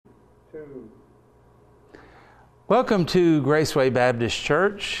Welcome to Graceway Baptist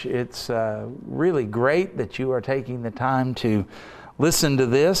Church. It's really great that you are taking the time to listen to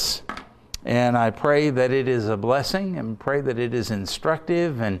this, and I pray that it is a blessing and pray that it is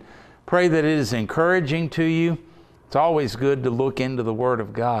instructive and pray that it is encouraging to you. It's always good to look into the Word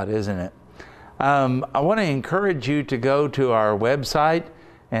of God, isn't it? I want to encourage you to go to our website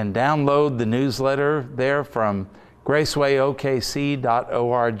and download the newsletter there from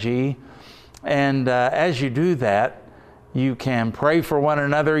gracewayokc.org. And as you do that, you can pray for one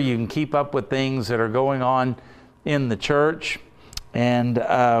another. You can keep up with things that are going on in the church. And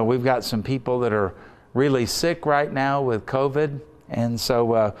we've got some people that are really sick right now with COVID. And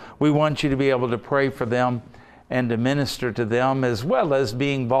so we want you to be able to pray for them and to minister to them, as well as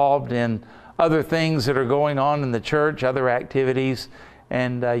be involved in other things that are going on in the church, other activities.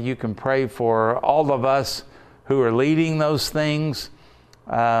 And you can pray for all of us who are leading those things.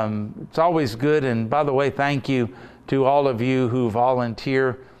 It's always good. And by the way, thank you to all of you who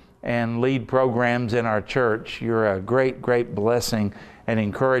volunteer and lead programs in our church. You're a great, great blessing and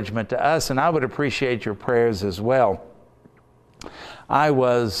encouragement to us, and I would appreciate your prayers as well. I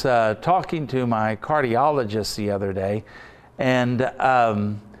was talking to my cardiologist the other day, and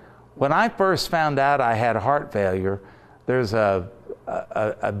when I first found out I had heart failure, there's a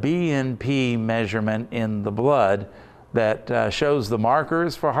BNP measurement in the blood that shows the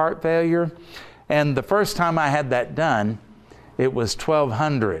markers for heart failure. And the first time I had that done, it was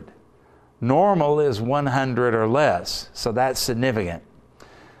 1200. Normal is 100 or less, so that's significant.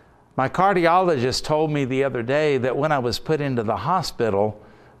 My cardiologist told me the other day that when I was put into the hospital,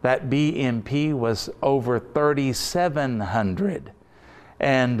 that BNP was over 3700.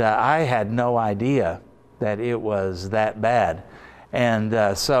 And I had no idea that it was that bad.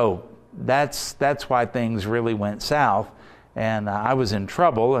 And so that's why things really went south, and I was in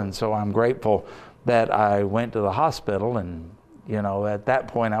trouble, and so I'm grateful that I went to the hospital. And you know, at that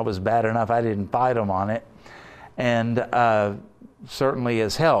point I was bad enough I didn't fight them on it, and certainly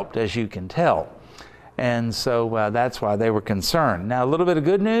has helped, as you can tell. And so that's why they were concerned. Now, a little bit of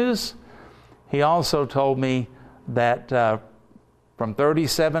good news. He also told me that from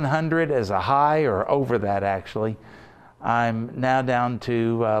 3,700 as a high, or over that actually, I'm now down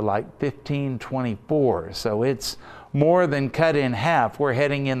to like 1524. So it's more than cut in half. We're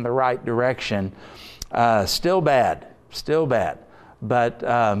heading in the right direction. Still bad,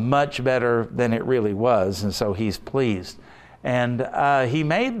 but much better than it really was. And so he's pleased. And he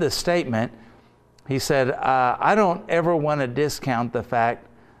made the statement, he said, I don't ever want to discount the fact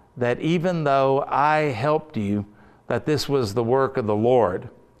that even though I helped you, that this was the work of the Lord.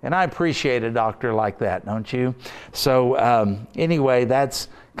 And I appreciate a doctor like that, don't you? So anyway, that's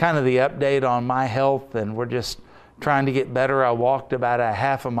kind of the update on my health, and we're just trying to get better. I walked about a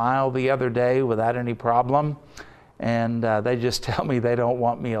half a mile the other day without any problem, and they just tell me they don't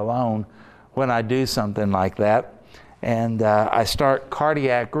want me alone when I do something like that. And I start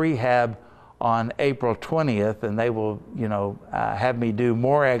cardiac rehab on April 20th, and they will, have me do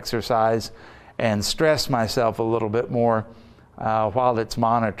more exercise and stress myself a little bit more while it's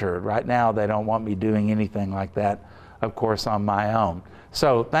monitored. Right now, they don't want me doing anything like that, of course, on my own.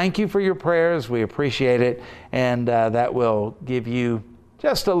 So thank you for your prayers. We appreciate it. And that will give you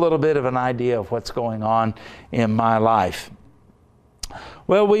just a little bit of an idea of what's going on in my life.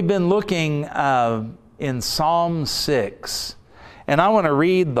 Well, we've been looking in Psalm 6. And I want to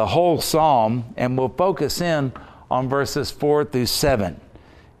read the whole psalm, and we'll focus in on verses 4 through 7.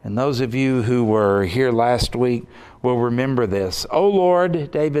 And those of you who were here last week will remember this. O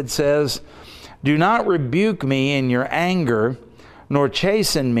Lord, David says, do not rebuke me in your anger, nor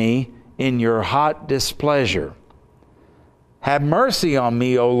chasten me in your hot displeasure. Have mercy on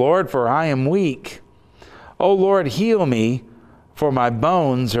me, O Lord, for I am weak. O Lord, heal me, for my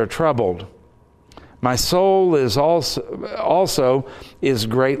bones are troubled. My soul is also is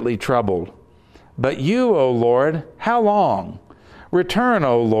greatly troubled. But you, O Lord, how long? Return,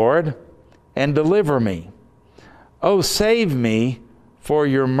 O Lord, and deliver me. O save me for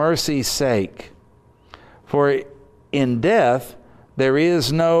your mercy's sake. For in death there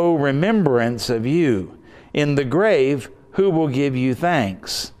is no remembrance of you. In the grave, who will give you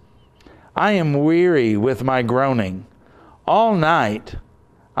thanks? I am weary with my groaning. All night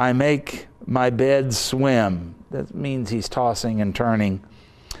I make my bed swim. That means he's tossing and turning.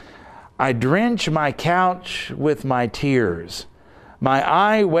 I drench my couch with my tears. My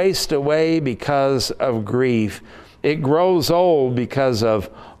eye wastes away because of grief. It grows old because of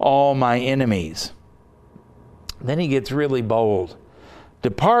all my enemies. Then he gets really bold.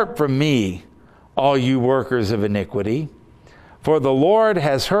 Depart from me, all you workers of iniquity. For the Lord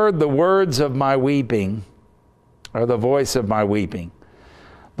has heard the words of my weeping, or the voice of my weeping.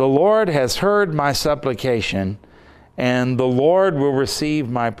 The Lord has heard my supplication, and the Lord will receive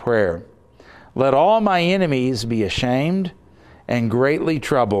my prayer. Let all my enemies be ashamed and greatly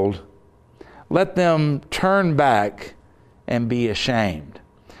troubled. Let them turn back and be ashamed.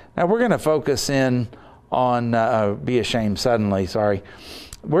 Now we're going to focus in on, be ashamed suddenly, sorry.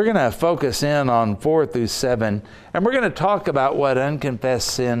 We're going to focus in on 4 through 7, and we're going to talk about what unconfessed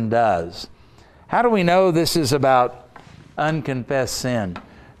sin does. How do we know this is about unconfessed sin?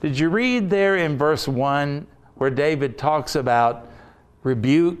 Did you read there in verse 1 where David talks about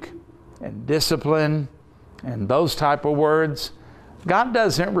rebuke and discipline and those type of words? God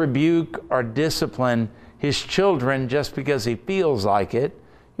doesn't rebuke or discipline His children just because He feels like it.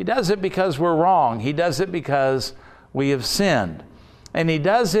 He does it because we're wrong. He does it because we have sinned. And He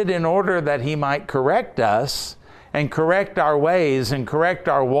does it in order that He might correct us and correct our ways and correct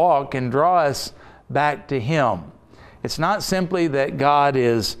our walk and draw us back to Him. It's not simply that God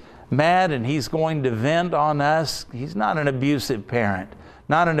is mad and He's going to vent on us. He's not an abusive parent,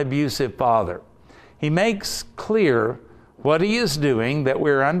 not an abusive father. He makes clear what He is doing, that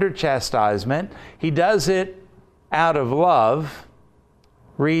we're under chastisement. He does it out of love.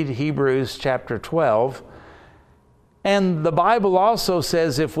 Read Hebrews chapter 12. And the Bible also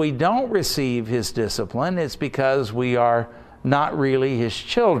says if we don't receive His discipline, it's because we are not really His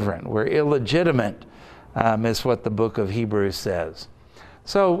children. We're illegitimate, is what the book of Hebrews says.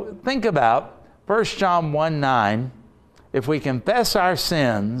 So think about 1 John 1:9. If we confess our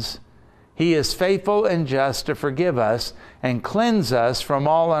sins, He is faithful and just to forgive us and cleanse us from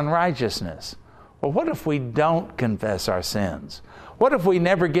all unrighteousness. Well, what if we don't confess our sins? What if we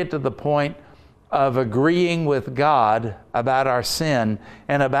never get to the point of agreeing with God about our sin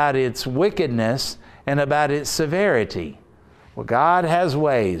and about its wickedness and about its severity? Well, God has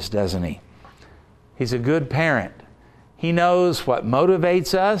ways, doesn't He? He's a good parent. He knows what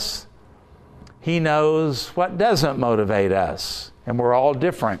motivates us. He knows what doesn't motivate us. And we're all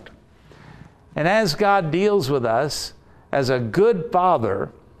different. And as God deals with us as a good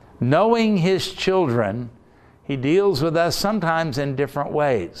father, knowing His children, He deals with us sometimes in different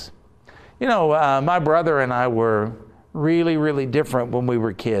ways. You know, my brother and I were really, really different when we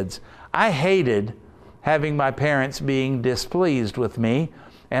were kids. I hated having my parents being displeased with me,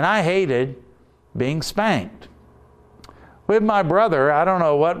 and I hated being spanked. With my brother, I don't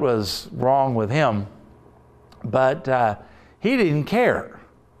know what was wrong with him, but he didn't care.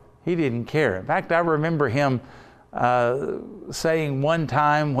 He didn't care. In fact, I remember him saying one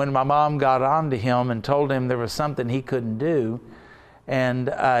time when my mom got on to him and told him there was something he couldn't do, and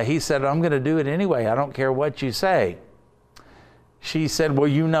he said, I'm going to do it anyway. I don't care what you say. She said, well,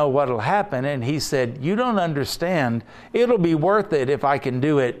 you know what'll happen. And he said, you don't understand. It'll be worth it if I can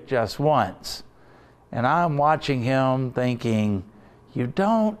do it just once. And I'm watching him thinking, you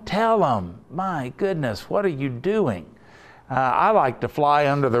don't tell him. My goodness, what are you doing? I like to fly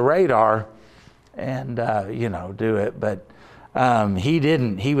under the radar and, do it. But he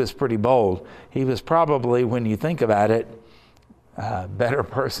didn't. He was pretty bold. He was probably, when you think about it, a better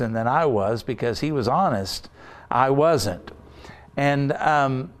person than I was because he was honest. I wasn't. And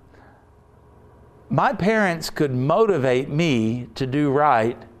my parents could motivate me to do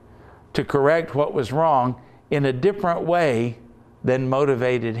right, to correct what was wrong in a different way than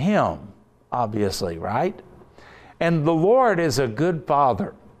motivated him, obviously, right? And the Lord is a good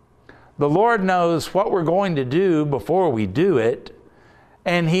father. The Lord knows what we're going to do before we do it,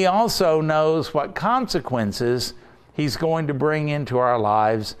 and He also knows what consequences He's going to bring into our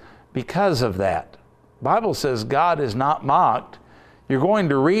lives because of that. The Bible says God is not mocked. You're going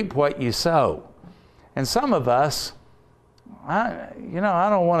to reap what you sow. And some of us, I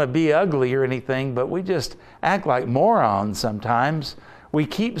don't want to be ugly or anything, but we just act like morons sometimes. We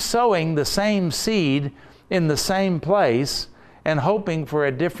keep sowing the same seed in the same place and hoping for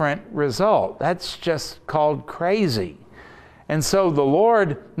a different result. That's just called crazy. And so the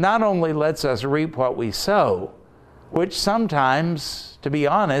Lord not only lets us reap what we sow, which sometimes, to be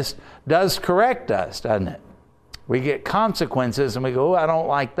honest, does correct us, doesn't it? We get consequences and we go, oh, I don't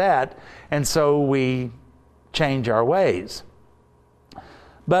like that. And so we change our ways.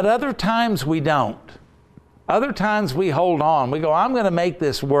 But other times we don't. Other times we hold on. We go, I'm going to make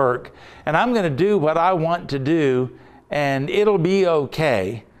this work and I'm going to do what I want to do and it'll be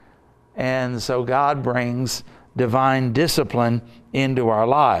okay. And so God brings divine discipline into our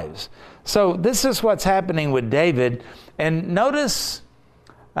lives. So this is what's happening with David. And notice,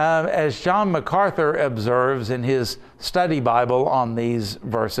 as John MacArthur observes in his study Bible on these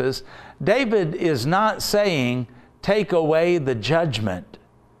verses, David is not saying take away the judgment.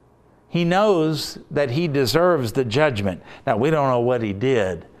 He knows that he deserves the judgment. Now, we don't know what he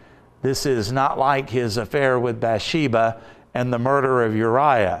did. This is not like his affair with Bathsheba and the murder of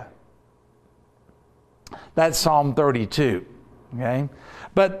Uriah. That's Psalm 32. Okay?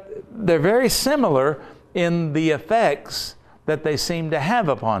 But they're very similar in the effects that they seem to have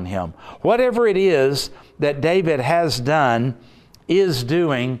upon him. Whatever it is that David has done, is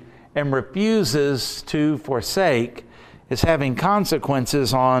doing, and refuses to forsake is having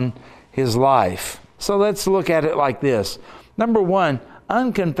consequences on his life. So let's look at it like this. Number one,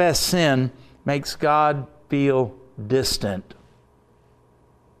 unconfessed sin makes God feel distant.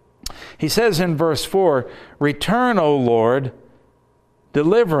 He says in verse 4, "Return, O Lord,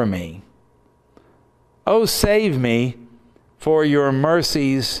 deliver me. O save me for your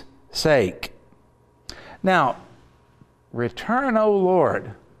mercy's sake." Now, return, O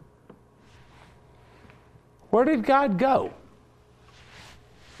Lord. Where did God go?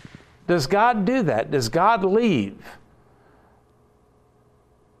 Does God do that? Does God leave?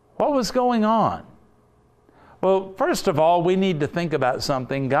 What was going on? Well, first of all, we need to think about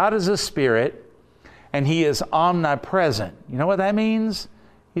something. God is a spirit, and He is omnipresent. You know what that means?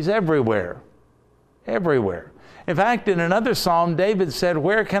 He's everywhere. Everywhere. In fact, in another psalm, David said,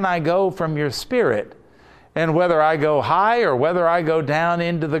 "Where can I go from your spirit? And whether I go high or whether I go down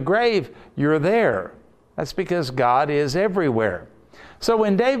into the grave, you're there." That's because God is everywhere. So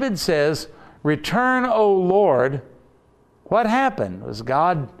when David says, "Return, O Lord," what happened? Was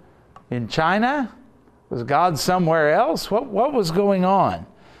God in China? Was God somewhere else? What was going on?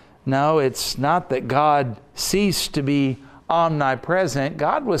 No, it's not that God ceased to be omnipresent.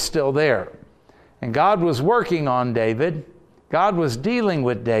 God was still there. And God was working on David. God was dealing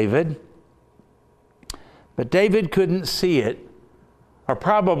with David. But David couldn't see it, or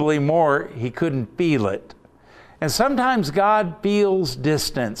probably more, he couldn't feel it. And sometimes God feels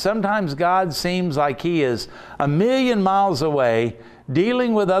distant. Sometimes God seems like He is a million miles away,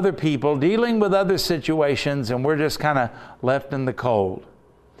 dealing with other people, dealing with other situations, and we're just kind of left in the cold.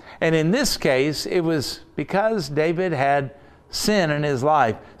 And in this case, it was because David had sin in his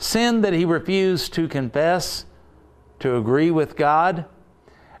life. Sin that he refused to confess, to agree with God,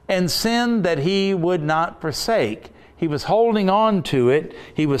 and sin that he would not forsake. He was holding on to it.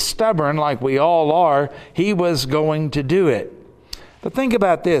 He was stubborn, like we all are. He was going to do it. But think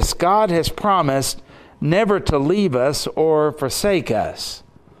about this. God has promised never to leave us or forsake us.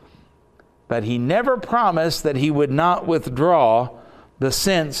 But He never promised that He would not withdraw the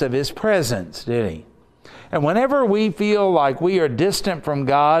sense of His presence, did He? And whenever we feel like we are distant from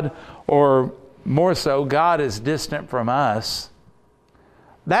God, or more so, God is distant from us,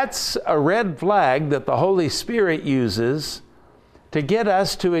 that's a red flag that the Holy Spirit uses to get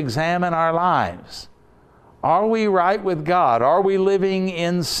us to examine our lives. Are we right with God? Are we living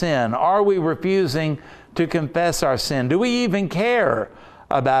in sin? Are we refusing to confess our sin? Do we even care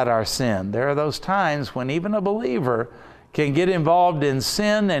about our sin? There are those times when even a believer can get involved in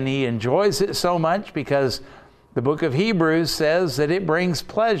sin and he enjoys it so much because the book of Hebrews says that it brings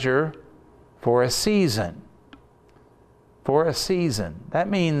pleasure for a season. For a season. That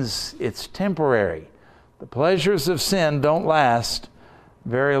means it's temporary. The pleasures of sin don't last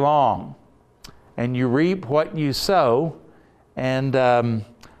very long. And you reap what you sow. And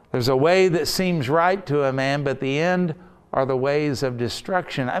there's a way that seems right to a man, but the end are the ways of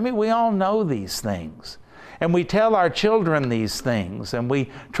destruction. I mean, we all know these things. And we tell our children these things. And we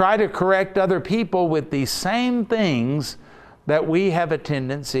try to correct other people with these same things that we have a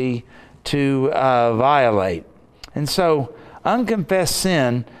tendency to violate. And so, unconfessed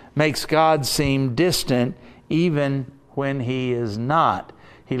sin makes God seem distant even when He is not.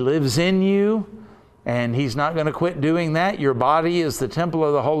 He lives in you, and He's not going to quit doing that. Your body is the temple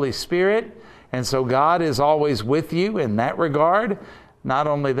of the Holy Spirit, and so God is always with you in that regard. Not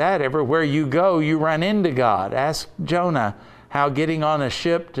only that, everywhere you go, you run into God. Ask Jonah how getting on a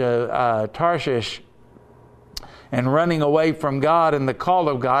ship to Tarshish and running away from God and the call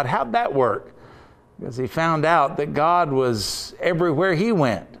of God, how'd that work? Because he found out that God was everywhere he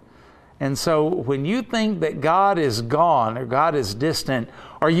went. And so when you think that God is gone or God is distant,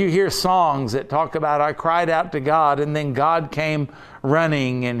 or you hear songs that talk about, "I cried out to God and then God came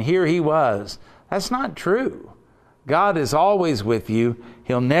running and here He was," that's not true. God is always with you.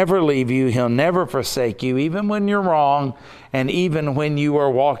 He'll never leave you. He'll never forsake you, even when you're wrong and even when you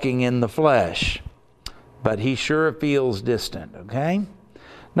are walking in the flesh. But He sure feels distant, okay?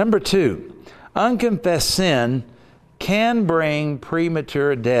 Number 2. Unconfessed sin can bring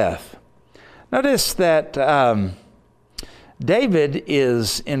premature death. Notice that David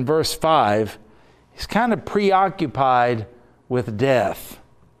is, in verse 5, He's kind of preoccupied with death.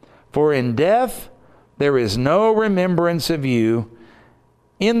 For in death there is no remembrance of you.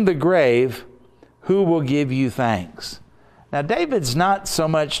 In the grave, who will give you thanks? Now, David's not so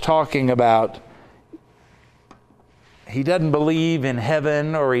much talking about he doesn't believe in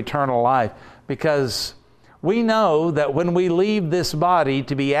heaven or eternal life, because we know that when we leave this body,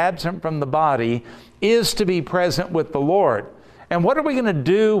 to be absent from the body is to be present with the Lord. And what are we going to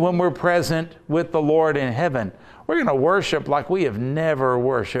do when we're present with the Lord in heaven? We're going to worship like we have never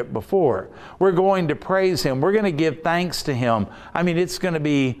worshiped before. We're going to praise Him. We're going to give thanks to Him. I mean, it's going to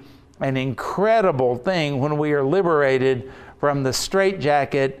be an incredible thing when we are liberated from the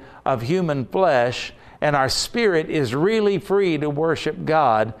straitjacket of human flesh and our spirit is really free to worship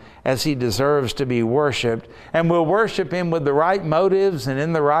God as He deserves to be worshiped. And we'll worship Him with the right motives and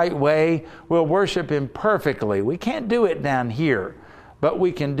in the right way. We'll worship Him perfectly. We can't do it down here, but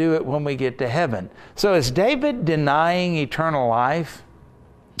we can do it when we get to heaven. So is David denying eternal life?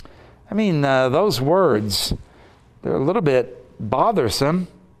 I mean, those words, they're a little bit bothersome.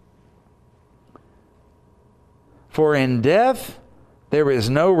 For in death there is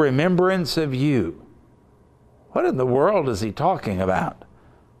no remembrance of you. What in the world is he talking about?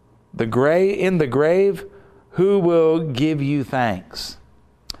 In the grave, who will give you thanks?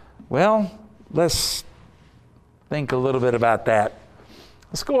 Well, let's think a little bit about that.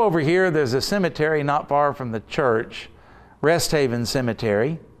 Let's go over here. There's a cemetery not far from the church, Rest Haven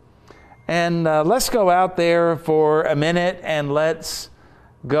Cemetery. And let's go out there for a minute and let's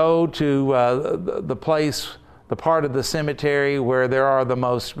go to the place, the part of the cemetery where there are the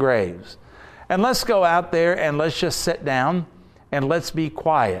most graves. And let's go out there and let's just sit down and let's be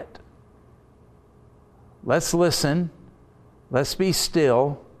quiet. Let's listen. Let's be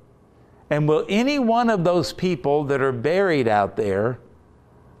still. And will any one of those people that are buried out there,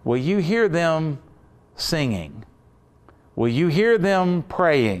 will you hear them singing? Will you hear them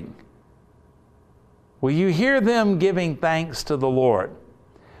praying? Will you hear them giving thanks to the Lord?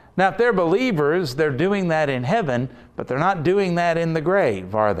 Now, if they're believers, they're doing that in heaven, but they're not doing that in the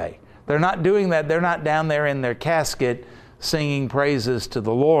grave, are they? They're not doing that. They're not down there in their casket singing praises to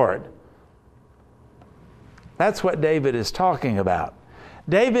the Lord. That's what David is talking about.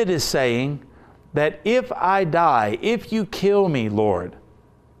 David is saying that if I die, if you kill me, Lord,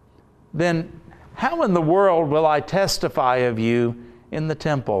 then how in the world will I testify of you in the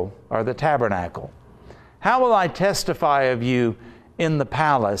temple or the tabernacle? How will I testify of you in the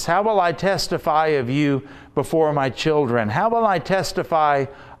palace? How will I testify of you before my children? How will I testify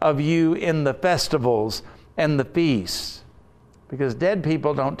of you in the festivals and the feasts? Because dead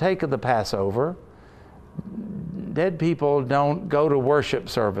people don't take the Passover. Dead people don't go to worship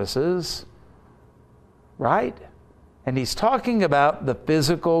services, right? And he's talking about the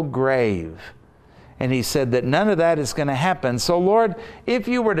physical grave. And he said that none of that is going to happen. So, Lord, if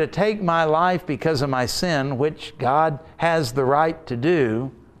you were to take my life because of my sin, which God has the right to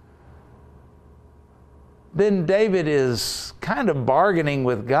do, then David is kind of bargaining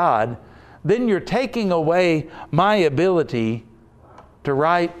with God. Then you're taking away my ability to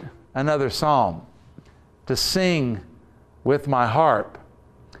write another psalm, to sing with my harp.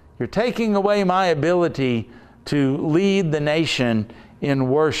 You're taking away my ability to lead the nation in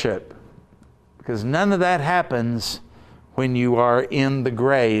worship. Because none of that happens when you are in the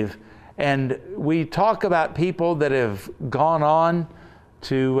grave. And we talk about people that have gone on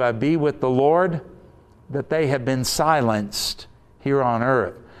to be with the Lord, that they have been silenced here on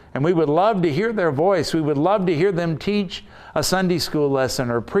earth. And we would love to hear their voice. We would love to hear them teach a Sunday school lesson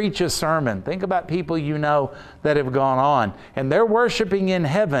or preach a sermon. Think about people you know that have gone on. And they're worshiping in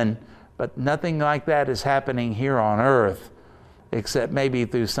heaven, but nothing like that is happening here on earth, except maybe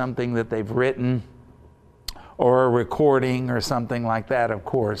through something that they've written or a recording or something like that, of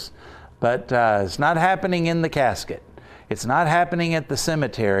course. But it's not happening in the casket. It's not happening at the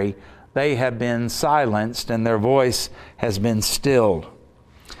cemetery. They have been silenced and their voice has been stilled.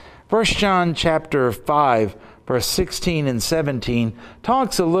 1 John chapter 5, verse 16 and 17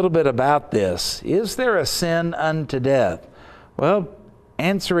 talks a little bit about this. Is there a sin unto death? Well,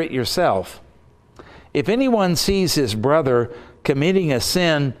 answer it yourself. If anyone sees his brother committing a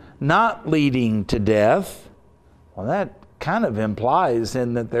sin not leading to death, well, that kind of implies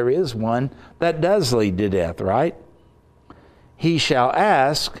then that there is one that does lead to death, right? He shall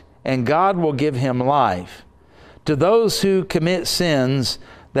ask, and God will give him life. To those who commit sins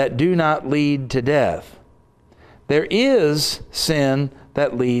that do not lead to death. There is sin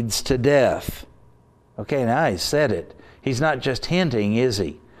that leads to death. Okay, now he said it. He's not just hinting, is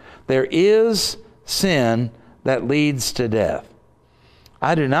he? There is sin that leads to death.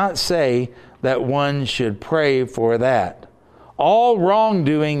 I do not say that one should pray for that. All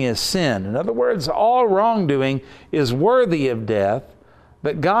wrongdoing is sin. In other words, all wrongdoing is worthy of death,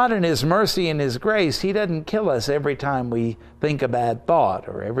 but God in His mercy and His grace, He doesn't kill us every time we think a bad thought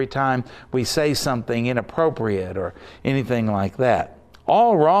or every time we say something inappropriate or anything like that.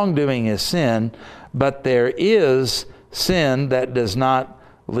 All wrongdoing is sin, but there is sin that does not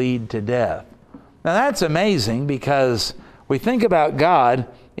lead to death. Now that's amazing, because we think about God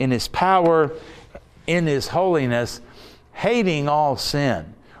in His power, in His holiness, hating all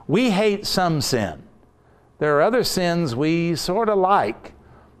sin. We hate some sin. There are other sins we sort of like.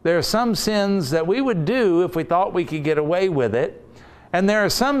 There are some sins that we would do if we thought we could get away with it. And there are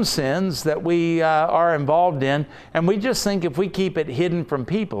some sins that we are involved in, and we just think if we keep it hidden from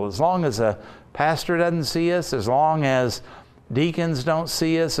people, as long as a pastor doesn't see us, as long as deacons don't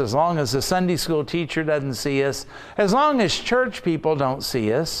see us, as long as the Sunday school teacher doesn't see us, as long as church people don't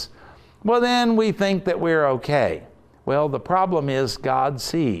see us, well, then we think that we're okay. Well, the problem is God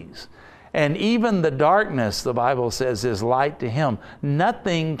sees. And even the darkness, the Bible says, is light to Him.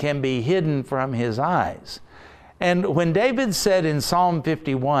 Nothing can be hidden from His eyes. And when David said in Psalm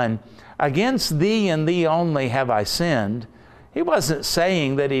 51, "Against Thee and Thee only have I sinned," he wasn't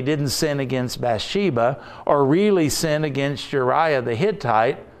saying that he didn't sin against Bathsheba or really sin against Uriah the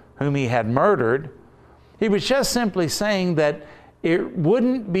Hittite, whom he had murdered. He was just simply saying that it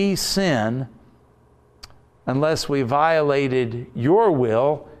wouldn't be sin unless we violated your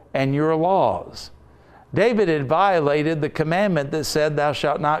will and your laws. David had violated the commandment that said, "Thou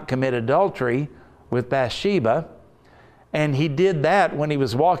shalt not commit adultery," with Bathsheba. And he did that when he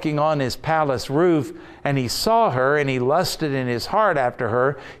was walking on his palace roof and he saw her and he lusted in his heart after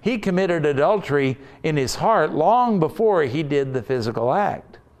her. He committed adultery in his heart long before he did the physical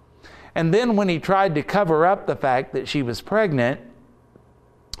act. And then when he tried to cover up the fact that she was pregnant,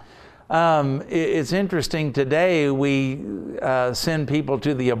 it's interesting, today we send people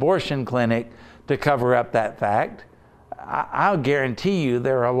to the abortion clinic to cover up that fact. I'll guarantee you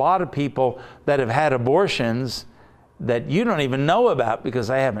there are a lot of people that have had abortions that you don't even know about because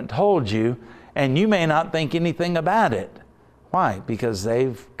they haven't told you, and you may not think anything about it. Why? Because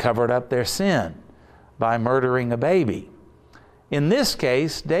they've covered up their sin by murdering a baby. In this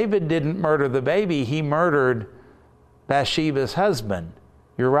case, David didn't murder the baby, he murdered Bathsheba's husband,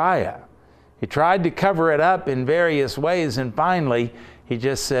 Uriah. He tried to cover it up in various ways, and finally he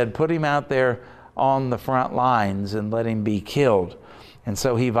just said, put him out there on the front lines and let him be killed. And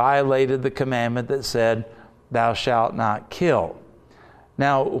so he violated the commandment that said, "Thou shalt not kill."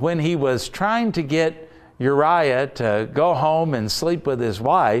 Now, when he was trying to get Uriah to go home and sleep with his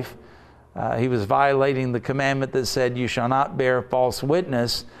wife, he was violating the commandment that said, "You shall not bear false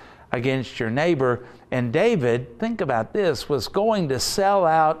witness against your neighbor." And David, think about this, was going to sell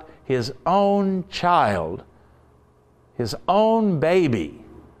out his own child, his own baby,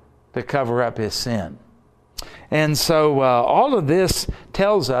 to cover up his sin. And so all of this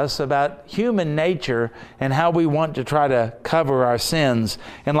tells us about human nature and how we want to try to cover our sins.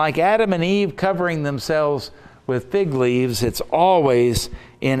 And like Adam and Eve covering themselves with fig leaves, it's always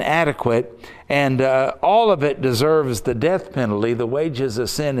inadequate. And all of it deserves the death penalty. The wages of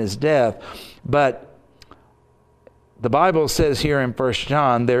sin is death. But the Bible says here in 1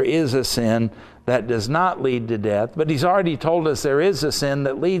 John, there is a sin that does not lead to death, but he's already told us there is a sin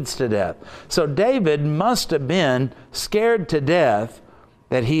that leads to death. So David must have been scared to death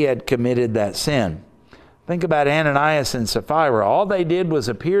that he had committed that sin. Think about Ananias and Sapphira. All they did was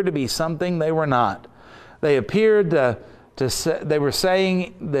appear to be something they were not. They appeared they were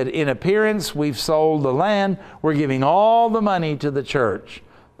saying that in appearance, we've sold the land, we're giving all the money to the church.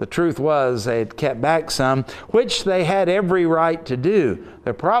 The truth was they had kept back some, which they had every right to do.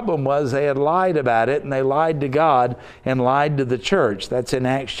 The problem was they had lied about it, and they lied to God and lied to the church. That's in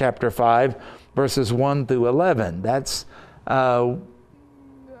Acts chapter 5, verses 1 through 11. That's an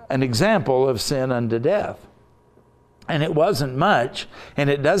example of sin unto death. And it wasn't much, and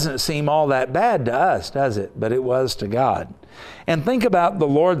it doesn't seem all that bad to us, does it? But it was to God. And think about the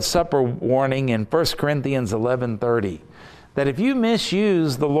Lord's Supper warning in 1 Corinthians 11:30. That if you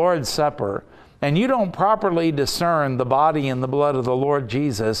misuse the Lord's Supper and you don't properly discern the body and the blood of the Lord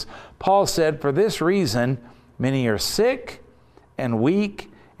Jesus, Paul said, for this reason, many are sick and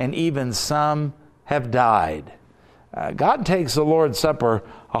weak, and even some have died. God takes the Lord's Supper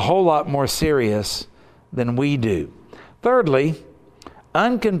a whole lot more serious than we do. Thirdly,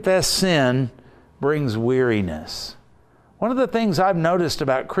 unconfessed sin brings weariness. One of the things I've noticed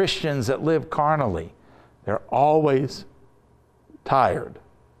about Christians that live carnally, they're always tired.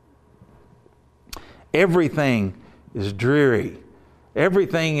 Everything is dreary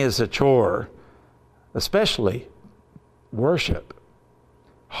Everything is a chore, especially worship.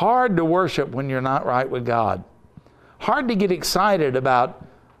 Hard to worship when you're not right with God. Hard to get excited about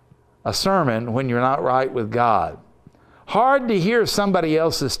a sermon when you're not right with God. Hard to hear somebody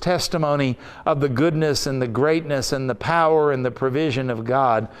else's testimony of the goodness and the greatness and the power and the provision of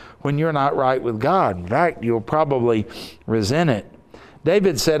God when you're not right with God. In fact, you'll probably resent it.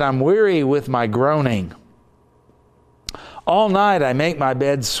 David said, I'm weary with my groaning. All night I make my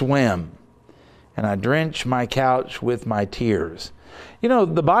bed swim, and I drench my couch with my tears. You know,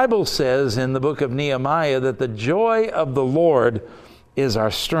 the Bible says in the book of Nehemiah that the joy of the Lord is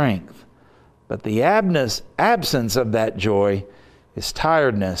our strength. But the absence of that joy is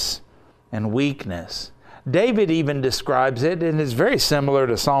tiredness and weakness. David even describes it, and it's very similar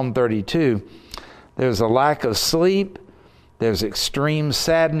to Psalm 32. There's a lack of sleep, there's extreme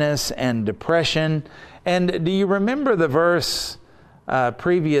sadness and depression. And do you remember the verse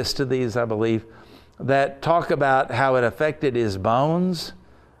previous to these, I believe, that talk about how it affected his bones?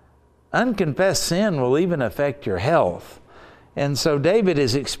 Unconfessed sin will even affect your health. And so David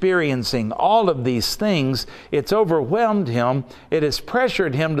is experiencing all of these things. It's overwhelmed him. It has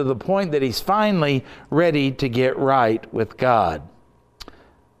pressured him to the point that he's finally ready to get right with God.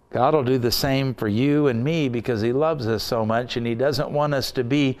 God will do the same for you and me because He loves us so much, and He doesn't want us to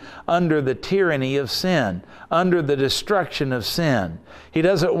be under the tyranny of sin, under the destruction of sin. He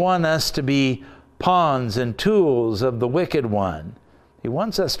doesn't want us to be pawns and tools of the wicked one. He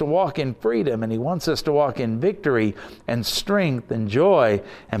wants us to walk in freedom, and He wants us to walk in victory and strength and joy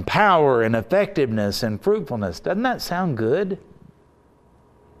and power and effectiveness and fruitfulness. Doesn't that sound good?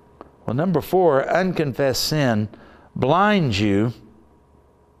 Well, number 4, unconfessed sin blinds you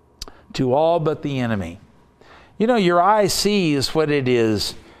to all but the enemy. You know, your eye sees what it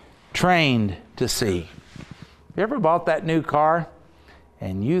is trained to see. You ever bought that new car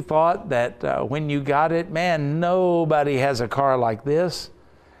and you thought that when you got it, man, nobody has a car like this?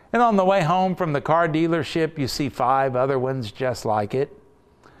 And on the way home from the car dealership, you see 5 other ones just like it.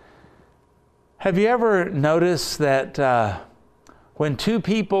 Have you ever noticed that when 2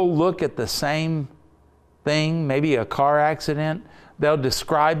 people look at the same thing, maybe a car accident, they'll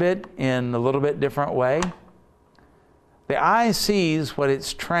describe it in a little bit different way? The eye sees what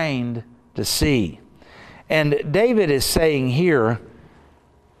it's trained to see. And David is saying here,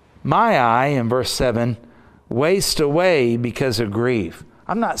 my eye, in verse 7, wastes away because of grief.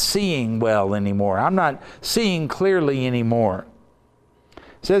 I'm not seeing well anymore. I'm not seeing clearly anymore. It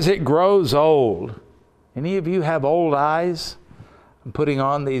says it grows old. Any of you have old eyes? I'm putting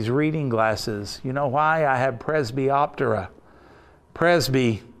on these reading glasses. You know why? I have presbyoptera.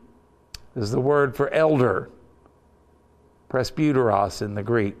 Presby is the word for elder. Presbyteros in the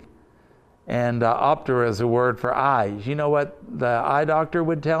Greek. And optera is a word for eyes. You know what the eye doctor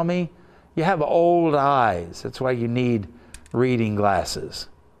would tell me? You have old eyes. That's why you need reading glasses.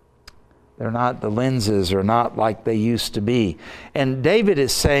 The lenses are not like they used to be. And David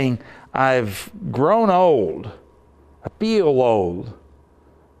is saying, I've grown old. I feel old.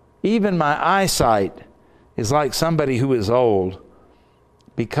 Even my eyesight is like somebody who is old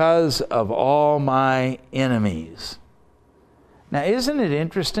because of all my enemies. Now, isn't it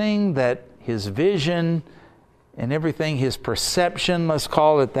interesting that his vision and everything, his perception, let's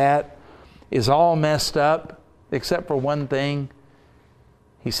call it that, is all messed up except for one thing?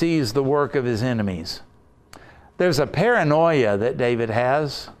 He sees the work of his enemies. There's a paranoia that David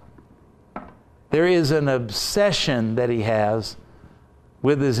has. There is an obsession that he has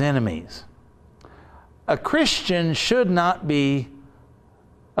with his enemies. A Christian should not be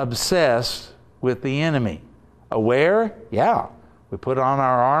obsessed with the enemy. Aware? Yeah. We put on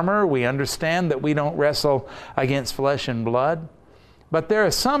our armor. We understand that we don't wrestle against flesh and blood. But there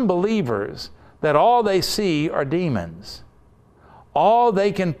are some believers that all they see are demons. All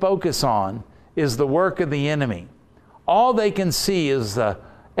they can focus on is the work of the enemy. All they can see is the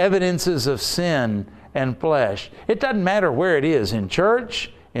evidences of sin and flesh. It doesn't matter where it is, in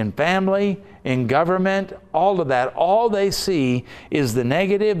church, in family, in government, all of that. All they see is the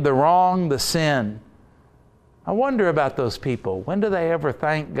negative, the wrong, the sin. I wonder about those people. When do they ever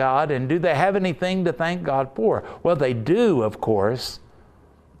thank God? And do they have anything to thank God for? Well, they do, of course,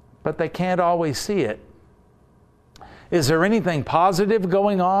 but they can't always see it. Is there anything positive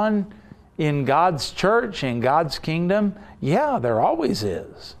going on in God's church, in God's kingdom? Yeah, there always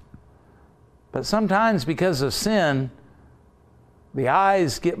is. But sometimes because of sin, the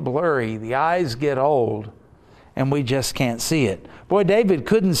eyes get blurry, the eyes get old, and we just can't see it. Boy, David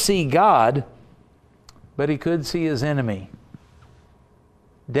couldn't see God, but he could see his enemy.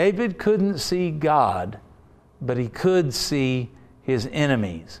 David couldn't see God, but he could see his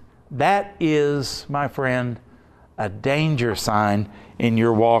enemies. That is, my friend, a danger sign in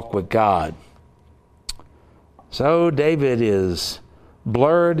your walk with God. So David is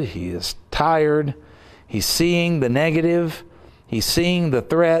blurred. He is tired. He's seeing the negative. He's seeing the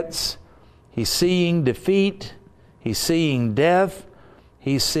threats. He's seeing defeat. He's seeing death.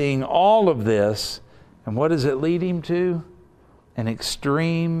 He's seeing all of this. And what does it lead him to? An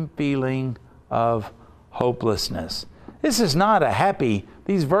extreme feeling of hopelessness. This is not a happy,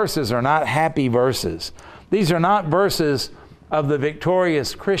 these verses are not happy verses. These are not verses of the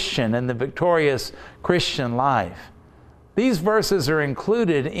victorious Christian and the victorious Christian life. These verses are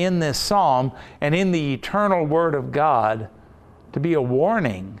included in this psalm and in the eternal Word of God to be a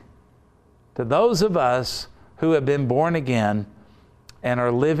warning to those of us who have been born again and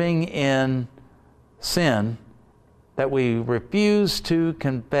are living in sin that we refuse to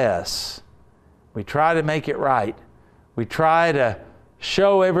confess. We try to make it right. We try to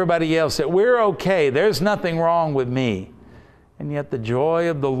show everybody else that we're okay. There's nothing wrong with me. And yet the joy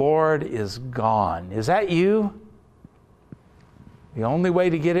of the Lord is gone. Is that you? The only way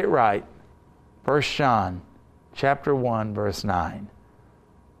to get it right, 1 John chapter 1, verse 9.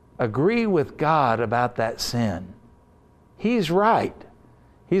 Agree with God about that sin. He's right.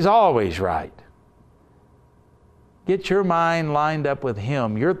 He's always right. Get your mind lined up with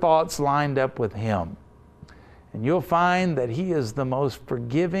Him, your thoughts lined up with Him. And you'll find that He is the most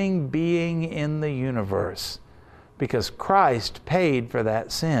forgiving being in the universe because Christ paid for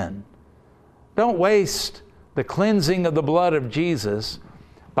that sin. Don't waste the cleansing of the blood of Jesus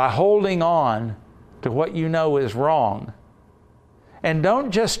by holding on to what you know is wrong. And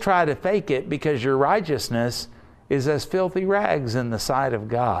don't just try to fake it because your righteousness is as filthy rags in the sight of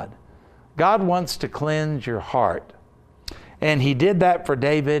God. God wants to cleanse your heart. And He did that for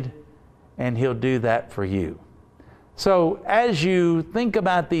David, and He'll do that for you. So as you think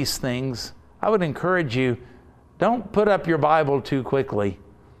about these things, I would encourage you, don't put up your Bible too quickly.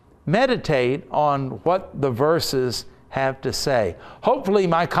 Meditate on what the verses have to say. Hopefully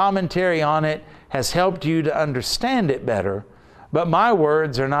my commentary on it has helped you to understand it better, but my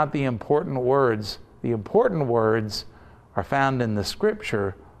words are not the important words. The important words are found in the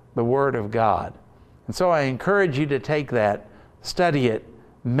Scripture, the Word of God. And so I encourage you to take that, study it,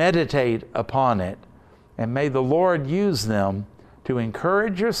 meditate upon it, and may the Lord use them to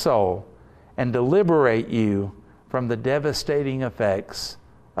encourage your soul and to liberate you from the devastating effects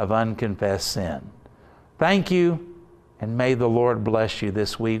of unconfessed sin. Thank you, and may the Lord bless you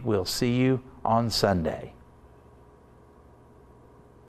this week. We'll see you on Sunday.